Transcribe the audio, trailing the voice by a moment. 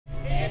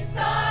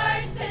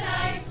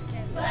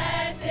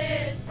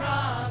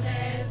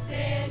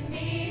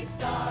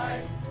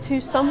To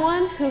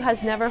someone who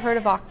has never heard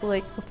of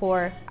Octalake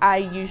before, I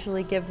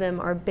usually give them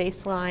our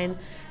baseline.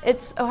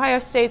 It's Ohio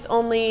State's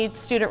only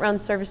student-run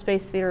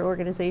service-based theater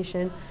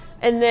organization.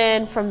 And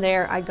then from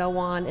there I go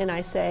on and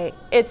I say,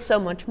 it's so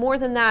much more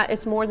than that.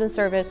 It's more than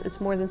service, it's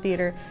more than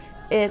theater.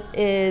 It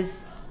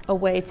is a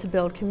way to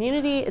build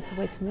community, it's a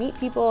way to meet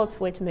people, it's a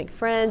way to make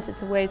friends,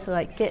 it's a way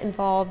to get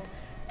involved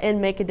and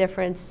make a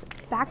difference.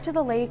 Back to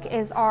the Lake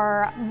is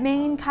our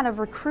main kind of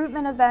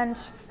recruitment event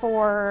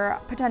for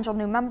potential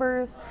new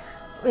members.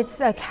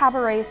 It's a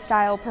cabaret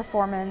style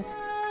performance.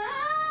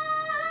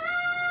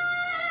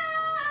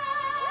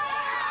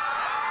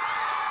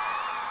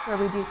 Where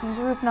we do some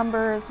group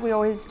numbers. We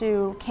always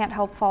do Can't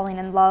Help Falling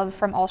in Love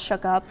from All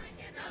Shook Up.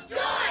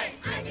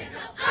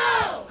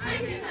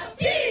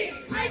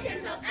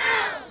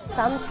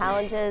 Some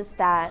challenges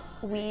that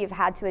we've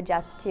had to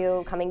adjust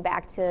to coming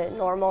back to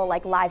normal,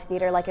 like live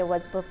theater like it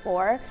was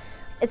before,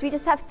 is we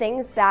just have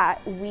things that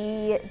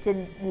we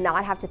did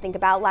not have to think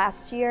about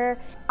last year.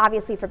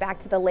 Obviously for Back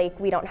to the Lake,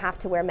 we don't have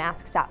to wear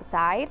masks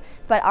outside,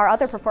 but our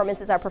other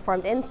performances are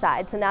performed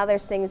inside. So now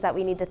there's things that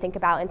we need to think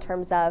about in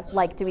terms of,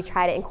 do we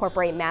try to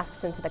incorporate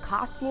masks into the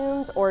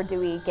costumes, or do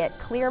we get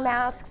clear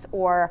masks,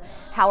 or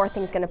how are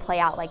things gonna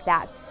play out like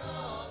that?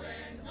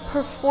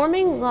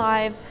 Performing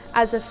live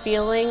as a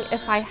feeling,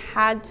 if I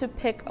had to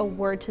pick a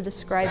word to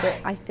describe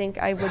it, I think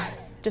I would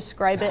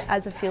describe it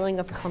as a feeling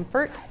of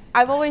comfort.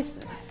 I've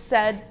always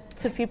said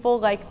to people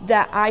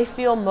that I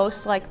feel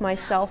most like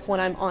myself when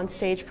I'm on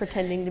stage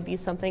pretending to be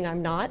something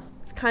I'm not.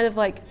 It's kind of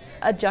like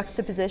a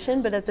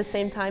juxtaposition, but at the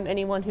same time,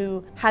 anyone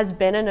who has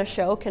been in a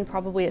show can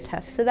probably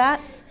attest to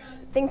that.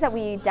 Things that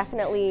we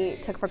definitely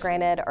took for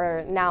granted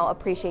or now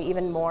appreciate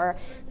even more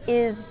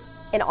is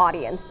an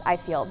audience, I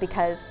feel,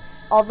 because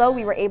although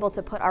we were able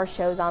to put our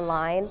shows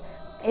online,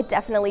 it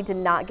definitely did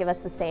not give us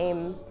the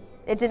same,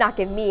 it did not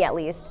give me at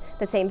least,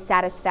 the same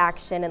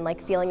satisfaction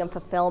and feeling of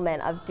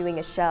fulfillment of doing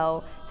a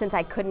show, since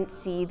I couldn't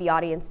see the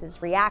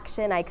audience's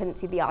reaction, I couldn't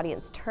see the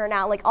audience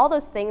turnout, all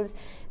those things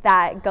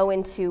that go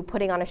into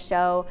putting on a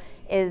show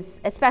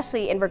is,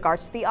 especially in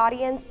regards to the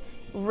audience,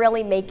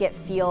 really make it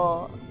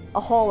feel a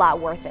whole lot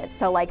worth it.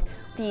 So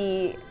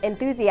the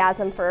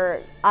enthusiasm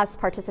for us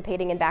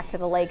participating in Back to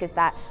the Lake is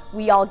that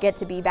we all get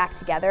to be back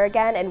together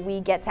again, and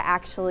we get to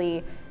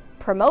actually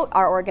promote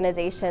our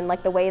organization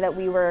the way that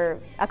we were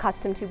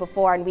accustomed to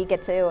before, and we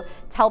get to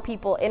tell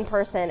people in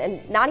person,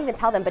 and not even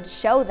tell them, but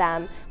show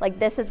them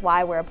this is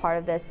why we're a part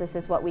of this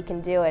is what we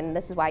can do, and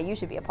this is why you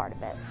should be a part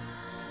of it.